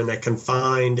elevator in that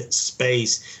confined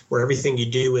space where everything you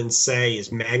do and say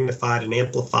is magnified and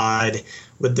amplified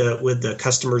with the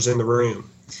customers in the room?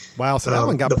 Wow, so that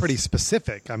one got pretty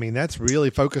specific. I mean, that's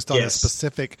really focused on a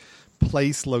specific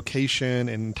place, location,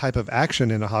 and type of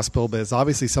action in a hospital, but it's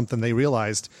obviously something they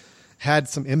realized had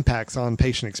some impacts on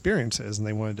patient experiences, and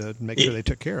they wanted to make sure they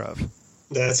took care of.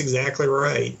 That's exactly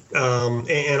right.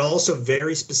 And also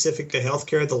very specific to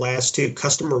healthcare, the last 2,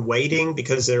 customer waiting,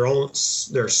 because there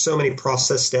are so many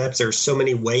process steps, there are so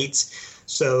many waits.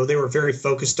 So they were very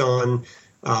focused on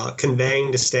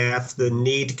conveying to staff the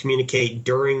need to communicate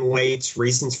during waits,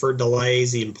 reasons for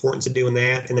delays, the importance of doing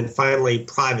that, and then finally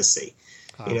privacy.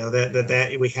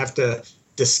 That we have to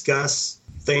discuss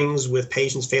things with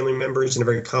patients, family members in a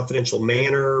very confidential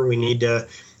manner. We need to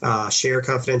share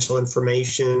confidential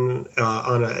information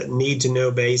on a need-to-know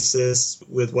basis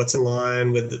with what's in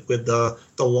line with the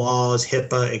laws,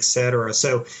 HIPAA, et cetera.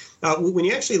 So when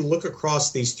you actually look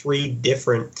across these 3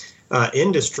 different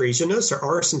industries, you'll notice there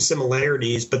are some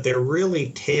similarities, but they're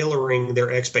really tailoring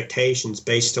their expectations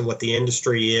based on what the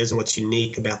industry is and what's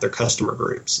unique about their customer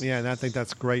groups. Yeah, and I think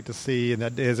that's great to see, and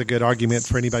that is a good argument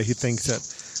for anybody who thinks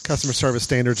that customer service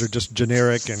standards are just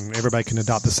generic and everybody can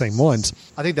adopt the same ones.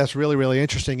 I think that's really, really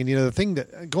interesting. And, the thing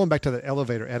that, going back to the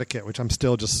elevator etiquette, which I'm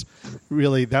still just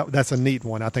really, that's a neat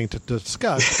one, I think, to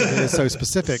discuss. It is so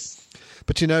specific.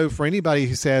 But, for anybody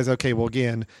who says, okay, well,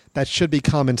 again, that should be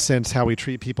common sense how we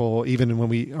treat people even when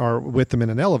we are with them in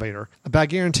an elevator. But I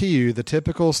guarantee you the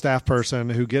typical staff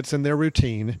person who gets in their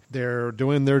routine, they're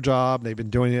doing their job, they've been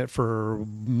doing it for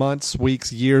months,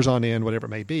 weeks, years on end, whatever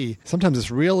it may be. Sometimes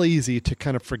it's real easy to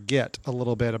kind of forget a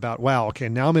little bit about, wow, okay,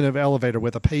 now I'm in an elevator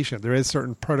with a patient. There is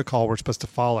certain protocol we're supposed to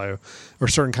follow or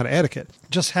certain kind of etiquette.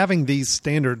 Just having these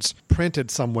standards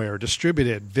printed somewhere,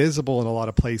 distributed, visible in a lot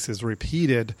of places,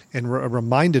 repeated, and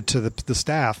reminded to the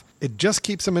staff, it just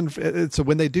keeps them in. So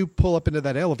when they do pull up into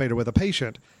that elevator with a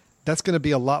patient, that's going to be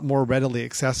a lot more readily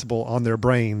accessible on their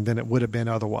brain than it would have been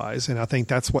otherwise. And I think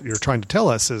that's what you're trying to tell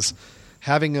us, is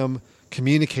having them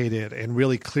communicated and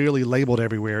really clearly labeled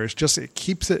everywhere. It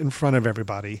keeps it in front of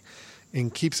everybody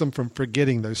and keeps them from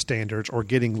forgetting those standards or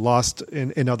getting lost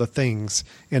in other things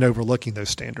and overlooking those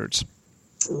standards.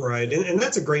 Right. And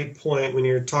that's a great point when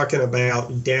you're talking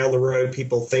about down the road,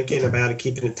 people thinking about it,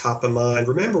 keeping it top of mind.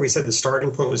 Remember, we said the starting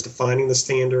point was defining the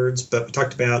standards, but we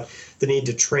talked about the need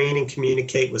to train and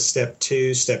communicate with step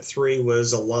 2. Step 3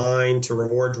 was align to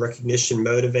reward, recognition,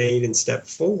 motivate. And step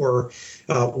 4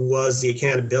 was the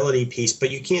accountability piece. But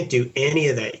you can't do any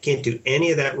of that. You can't do any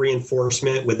of that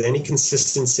reinforcement with any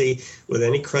consistency, with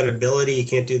any credibility. You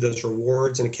can't do those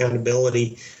rewards and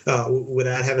accountability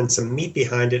without having some meat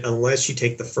behind it unless you take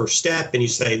take the first step and you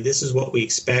say, this is what we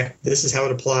expect. This is how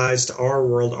it applies to our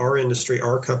world, our industry,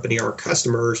 our company, our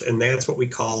customers. And that's what we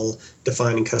call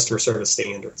defining customer service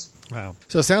standards. Wow.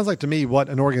 So it sounds like to me what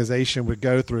an organization would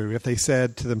go through if they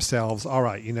said to themselves, all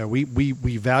right,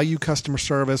 we value customer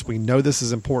service. We know this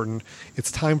is important.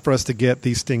 It's time for us to get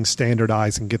these things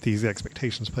standardized and get these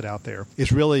expectations put out there.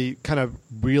 It's really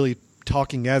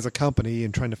talking as a company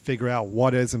and trying to figure out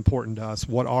what is important to us,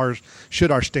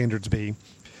 should our standards be,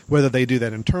 whether they do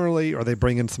that internally or they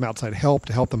bring in some outside help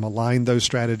to help them align those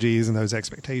strategies and those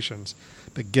expectations.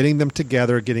 But getting them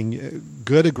together, getting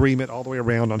good agreement all the way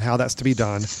around on how that's to be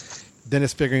done, then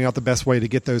it's figuring out the best way to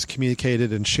get those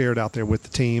communicated and shared out there with the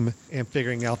team and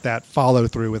figuring out that follow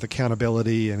through with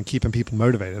accountability and keeping people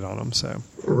motivated on them. So.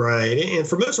 Right. And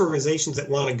for most organizations that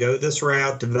want to go this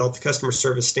route, develop the customer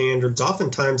service standards,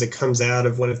 oftentimes it comes out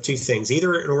of one of two things.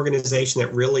 Either an organization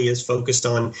that really is focused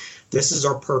on this is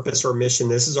our purpose or mission,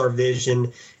 this is our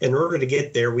vision. In order to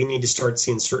get there, we need to start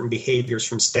seeing certain behaviors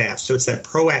from staff. So it's that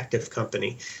proactive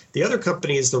company. The other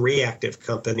company is the reactive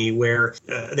company where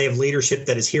they have leadership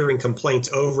that is hearing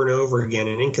complaints over and over again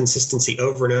and inconsistency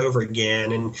over and over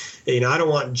again. And, I don't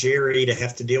want Jerry to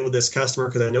have to deal with this customer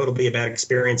because I know it'll be a bad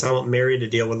experience. I want Mary to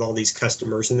deal with all these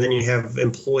customers. And then you have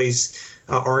employees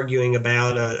arguing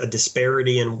about a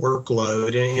disparity in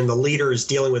workload, and the leader is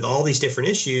dealing with all these different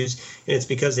issues, and it's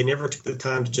because they never took the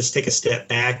time to just take a step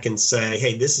back and say,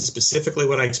 hey, this is specifically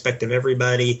what I expect of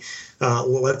everybody.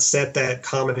 Let's set that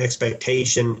common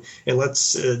expectation, and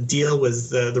let's deal with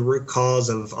the root cause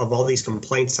of all these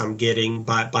complaints I'm getting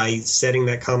by setting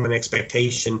that common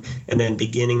expectation and then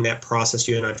beginning that process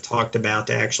you and I've talked about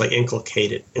to actually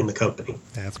inculcate it in the company.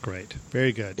 That's great.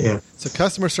 Very good. Yeah. So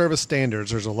customer service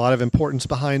standards, there's a lot of importance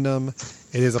behind them.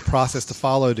 It is a process to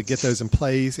follow to get those in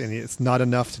place, and it's not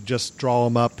enough to just draw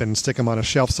them up and stick them on a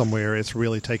shelf somewhere. It's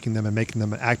really taking them and making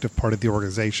them an active part of the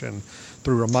organization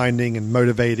through reminding and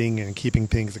motivating and keeping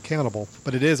things accountable.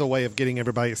 But it is a way of getting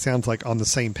everybody, it sounds like, on the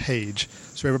same page,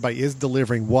 so everybody is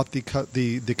delivering what the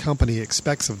company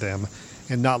expects of them,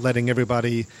 and not letting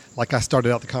everybody, like I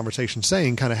started out the conversation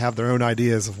saying, kind of have their own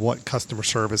ideas of what customer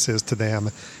service is to them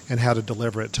and how to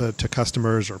deliver it to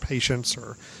customers or patients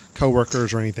or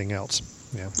coworkers or anything else.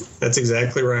 Yeah, that's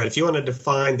exactly right. If you want to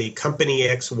define the company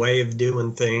X way of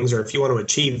doing things, or if you want to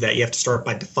achieve that, you have to start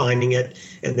by defining it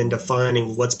and then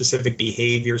defining what specific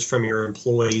behaviors from your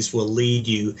employees will lead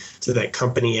you to that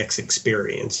company X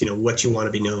experience, what you want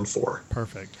to be known for.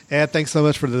 Perfect. Ed, thanks so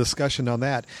much for the discussion on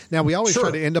that. Now, we always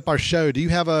try to end up our show. Do you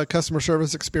have a customer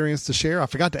service experience to share? I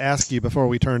forgot to ask you before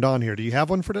we turned on here. Do you have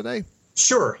one for today?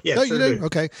 Sure. Yeah. No, sure you do?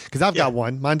 Okay. Because I've got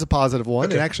one. Mine's a positive one.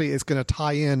 Okay. And actually, it's going to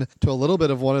tie in to a little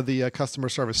bit of one of the customer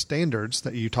service standards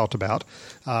that you talked about.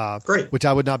 Great. Which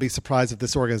I would not be surprised if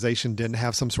this organization didn't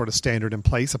have some sort of standard in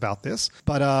place about this.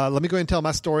 But let me go ahead and tell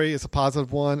my story. It's a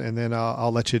positive one, and then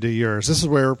I'll let you do yours. This is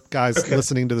where, guys,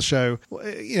 listening to the show,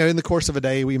 in the course of a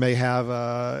day, we may have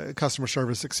a customer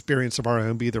service experience of our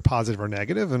own, be either positive or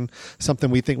negative, and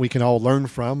something we think we can all learn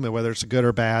from, and whether it's good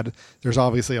or bad. There's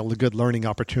obviously a good learning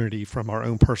opportunity from our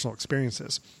own personal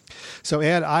experiences. So,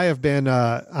 Ed, I have been,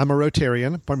 I'm a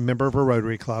Rotarian, a member of a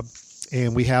Rotary Club,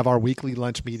 and we have our weekly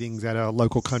lunch meetings at a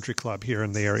local country club here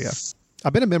in the area.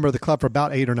 I've been a member of the club for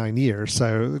about 8 or 9 years,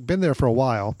 so I've been there for a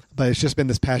while, but it's just been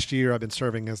this past year I've been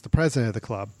serving as the president of the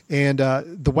club. And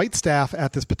the wait staff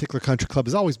at this particular country club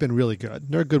has always been really good.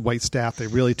 They're a good wait staff. They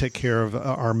really take care of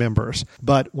our members.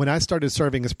 But when I started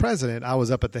serving as president, I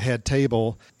was up at the head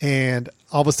table, and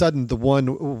all of a sudden the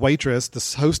one waitress,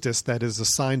 this hostess that is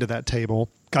assigned to that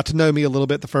table, got to know me a little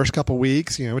bit the first couple of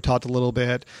weeks. We talked a little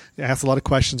bit, asked a lot of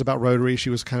questions about Rotary. She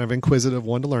was kind of inquisitive,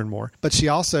 wanted to learn more. But she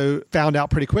also found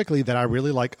out pretty quickly that I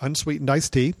really like unsweetened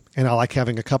iced tea, and I like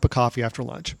having a cup of coffee after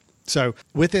lunch. So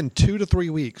within 2 to 3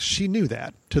 weeks, she knew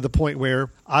that, to the point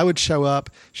where I would show up,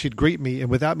 she'd greet me, and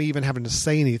without me even having to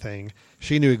say anything,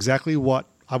 she knew exactly what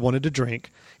I wanted to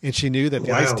drink. And she knew that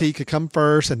the iced tea could come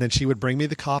first, and then she would bring me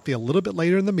the coffee a little bit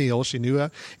later in the meal. She knew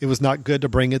it was not good to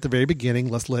bring it at the very beginning.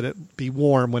 Let's let it be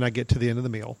warm when I get to the end of the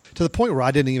meal. To the point where I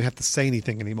didn't even have to say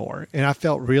anything anymore. And I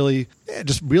felt it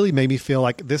just really made me feel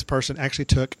like this person actually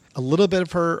took a little bit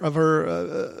of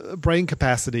her brain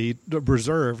capacity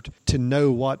reserved to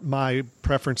know what my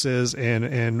preferences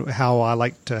and how I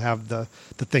like to have the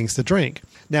things to drink.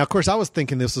 Now, of course, I was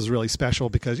thinking this was really special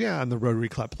because, I'm the Rotary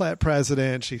Club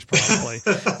president. She's probably,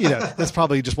 that's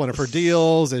probably just one of her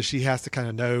deals, and she has to kind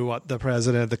of know what the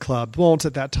president of the club wants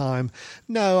at that time.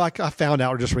 No, I found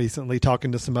out just recently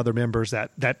talking to some other members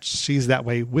that she's that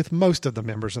way with most of the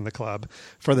members in the club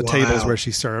for the tables where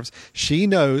she serves. She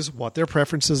knows what their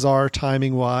preferences are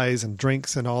timing-wise and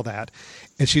drinks and all that,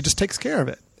 and she just takes care of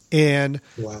it. And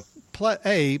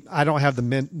I don't have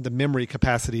the memory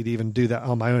capacity to even do that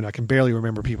on my own. I can barely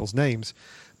remember people's names.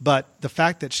 But the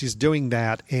fact that she's doing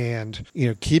that and,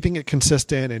 keeping it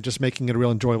consistent and just making it a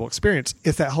real enjoyable experience,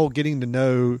 it's that whole getting to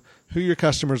know who your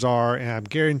customers are. And I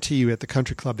guarantee you at the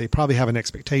country club, they probably have an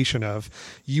expectation of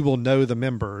you will know the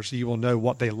members. You will know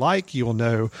what they like. You will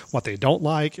know what they don't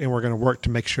like. And we're going to work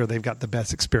to make sure they've got the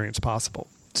best experience possible.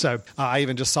 So I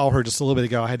even just saw her just a little bit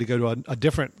ago. I had to go to a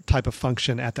different type of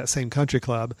function at that same country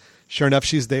club. Sure enough,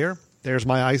 she's there. There's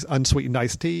my unsweetened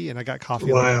iced tea, and I got coffee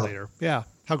a little later. Yeah.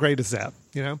 How great is that?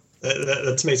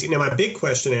 That's amazing. Now, my big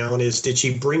question, Alan, is did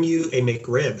she bring you a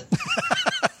McRib?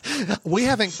 We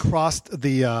haven't crossed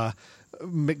the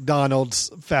McDonald's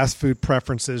fast food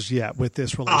preferences yet with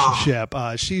this relationship.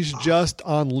 She's just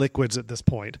on liquids at this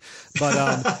point. But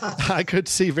I could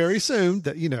see very soon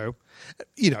that,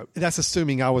 that's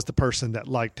assuming I was the person that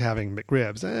liked having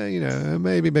McRibs.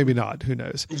 Maybe not. Who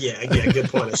knows? Yeah, good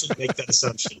point. I should make that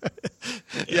assumption.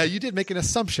 Yeah, you did make an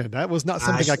assumption. That was not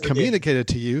something I communicated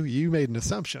to you. You made an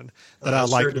assumption that I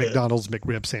liked McDonald's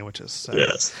McRib sandwiches. So.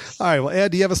 Yes. All right. Well,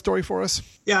 Ed, do you have a story for us?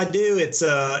 Yeah, I do. It's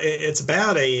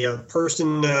about a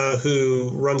person who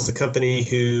runs the company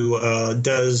who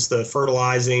does the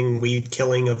fertilizing, weed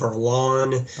killing of our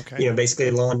lawn. Okay. Basically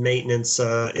a lawn maintenance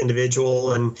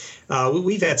individual, and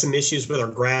we've had some issues with our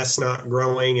grass not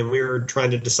growing, and we were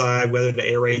trying to decide whether to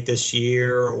aerate this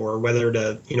year or whether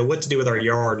to, what to do with our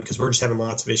yard because we're just having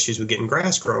lots of issues with getting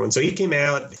grass growing. So he came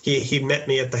out, he met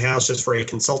me at the house just for a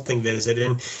consulting visit.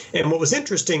 And what was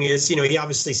interesting is, he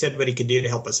obviously said what he could do to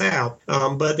help us out.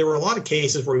 But there were a lot of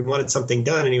cases where we wanted something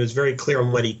done and he was very clear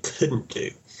on what he couldn't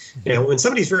do. When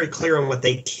somebody's very clear on what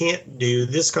they can't do,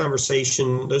 those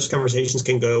conversations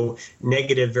can go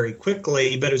negative very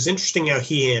quickly. But it was interesting how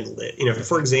he handled it.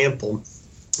 For example,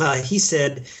 he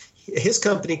said his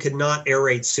company could not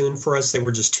aerate soon for us. They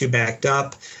were just too backed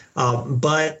up.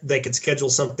 But they could schedule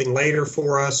something later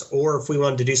for us, or if we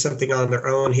wanted to do something on their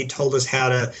own, he told us how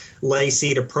to lay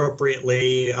seed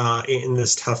appropriately in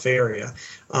this tough area.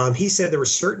 He said there were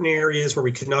certain areas where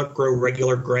we could not grow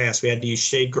regular grass. We had to use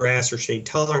shade grass or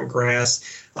shade-tolerant grass.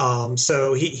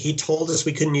 So he told us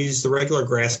we couldn't use the regular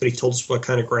grass, but he told us what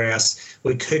kind of grass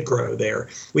we could grow there.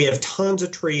 We have tons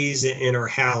of trees in our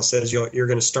house, as you're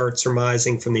going to start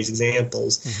surmising from these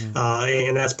examples,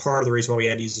 and that's part of the reason why we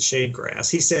had to use the shade grass.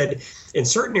 He said in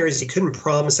certain areas he couldn't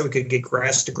promise that we could get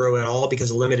grass to grow at all because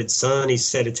of limited sun. He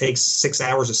said it takes 6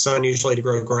 hours of sun usually to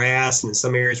grow grass, and in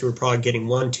some areas we were probably getting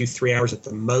 1, 2, 3 hours at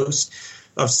the most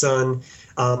of sun.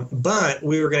 But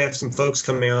we were going to have some folks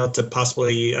come out to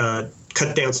possibly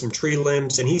cut down some tree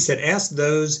limbs, and he said ask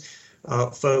those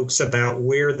folks about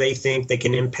where they think they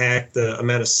can impact the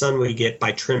amount of sun we get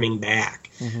by trimming back.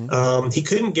 He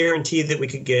couldn't guarantee that we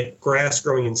could get grass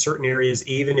growing in certain areas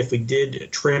even if we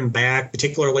did trim back,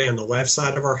 particularly on the left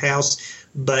side of our house.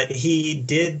 But he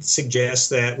did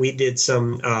suggest that we did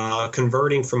some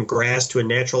converting from grass to a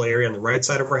natural area on the right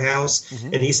side of our house.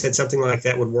 And he said something like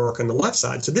that would work on the left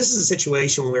side. So this is a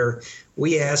situation where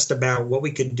we asked about what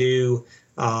we could do.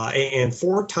 And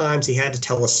 4 times he had to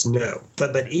tell us no.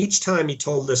 But each time he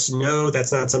told us no,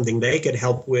 that's not something they could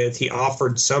help with. He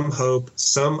offered some hope,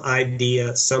 some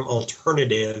idea, some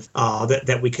alternative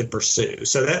that we could pursue.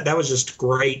 So that was just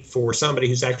great for somebody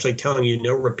who's actually telling you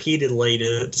no repeatedly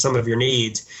to some of your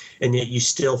needs, and yet you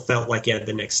still felt like you had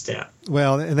the next step.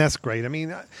 Well, and that's great. I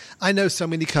mean, I know so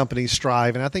many companies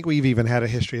strive, and I think we've even had a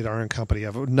history at our own company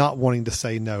of not wanting to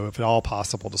say no, if at all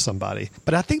possible, to somebody.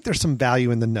 But I think there's some value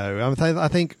in the no. I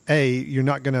think, you're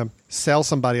not going to sell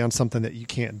somebody on something that you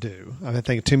can't do. I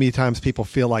think too many times people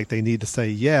feel like they need to say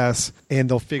yes, and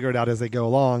they'll figure it out as they go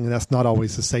along, and that's not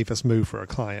always the safest move for a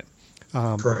client.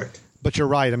 Correct. But you're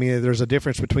right. I mean, there's a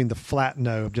difference between the flat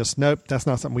no of just, nope, that's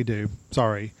not something we do.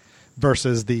 Sorry.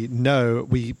 Versus the no,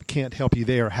 we can't help you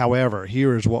there. However,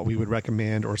 here is what we would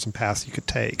recommend or some paths you could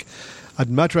take. I'd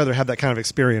much rather have that kind of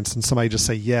experience than somebody just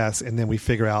say yes, and then we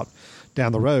figure out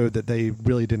down the road that they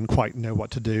really didn't quite know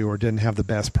what to do or didn't have the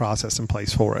best process in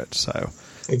place for it. So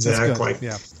exactly.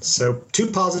 Yeah. So 2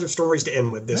 positive stories to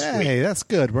end with this week. Hey, that's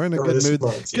good. We're in a good mood.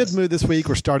 Month, good mood this week.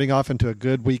 We're starting off into a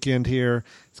good weekend here.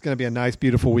 It's going to be a nice,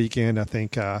 beautiful weekend. I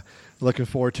think looking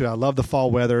forward to it. I love the fall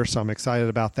weather, so I'm excited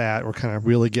about that. We're kind of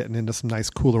really getting into some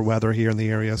nice, cooler weather here in the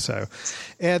area. So,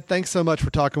 Ed, thanks so much for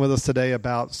talking with us today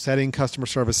about setting customer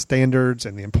service standards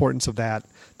and the importance of that. I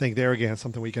think there, again,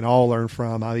 something we can all learn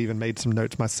from. I've even made some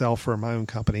notes myself for my own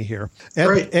company here.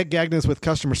 Ed Gagnon is with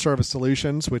Customer Service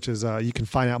Solutions, which is you can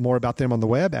find out more about them on the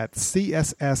web at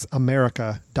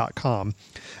cssamerica.com.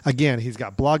 Again, he's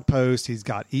got blog posts. He's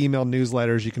got email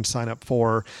newsletters you can sign up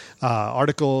for,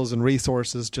 articles and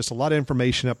resources, just a lot of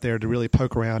information up there to really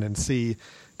poke around and see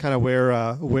kind of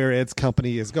where Ed's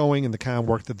company is going and the kind of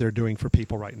work that they're doing for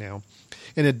people right now.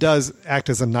 And it does act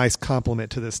as a nice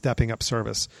complement to the Stepping Up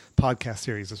Service podcast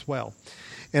series as well.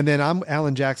 And then I'm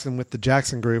Alan Jackson with the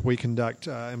Jackson Group. We conduct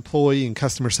employee and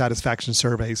customer satisfaction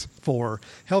surveys for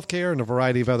healthcare and a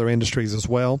variety of other industries as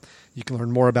well. You can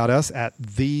learn more about us at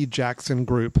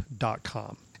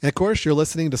thejacksongroup.com. And of course, you're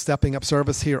listening to Stepping Up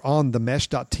Service here on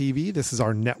themesh.tv. This is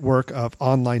our network of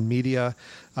online media,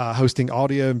 hosting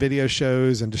audio and video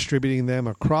shows and distributing them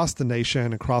across the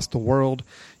nation, across the world.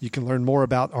 You can learn more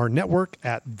about our network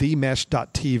at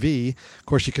themesh.tv. Of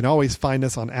course, you can always find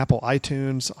us on Apple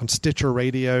iTunes, on Stitcher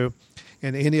Radio,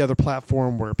 and any other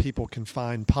platform where people can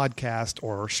find podcast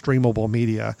or streamable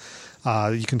media.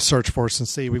 You can search for us and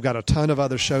see. We've got a ton of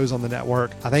other shows on the network.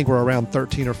 I think we're around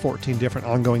 13 or 14 different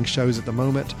ongoing shows at the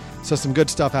moment. So some good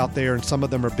stuff out there, and some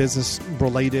of them are business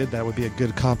related. That would be a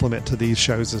good complement to these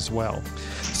shows as well.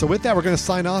 So with that, we're going to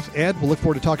sign off. Ed, we'll look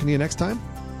forward to talking to you next time.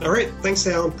 All right. Thanks,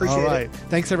 Alan. Appreciate it. All right.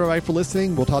 Thanks, everybody, for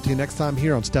listening. We'll talk to you next time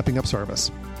here on Stepping Up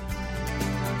Service.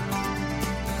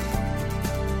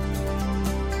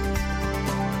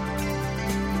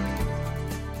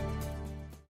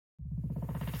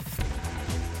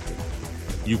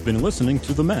 You've been listening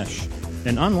to The Mesh,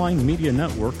 an online media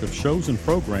network of shows and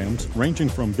programs ranging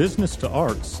from business to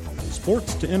arts,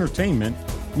 sports to entertainment,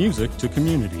 music to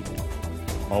community.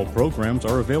 All programs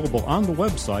are available on the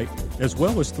website as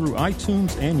well as through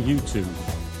iTunes and YouTube.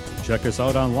 Check us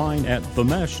out online at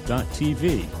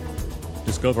themesh.tv.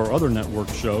 Discover other network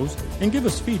shows and give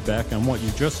us feedback on what you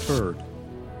just heard.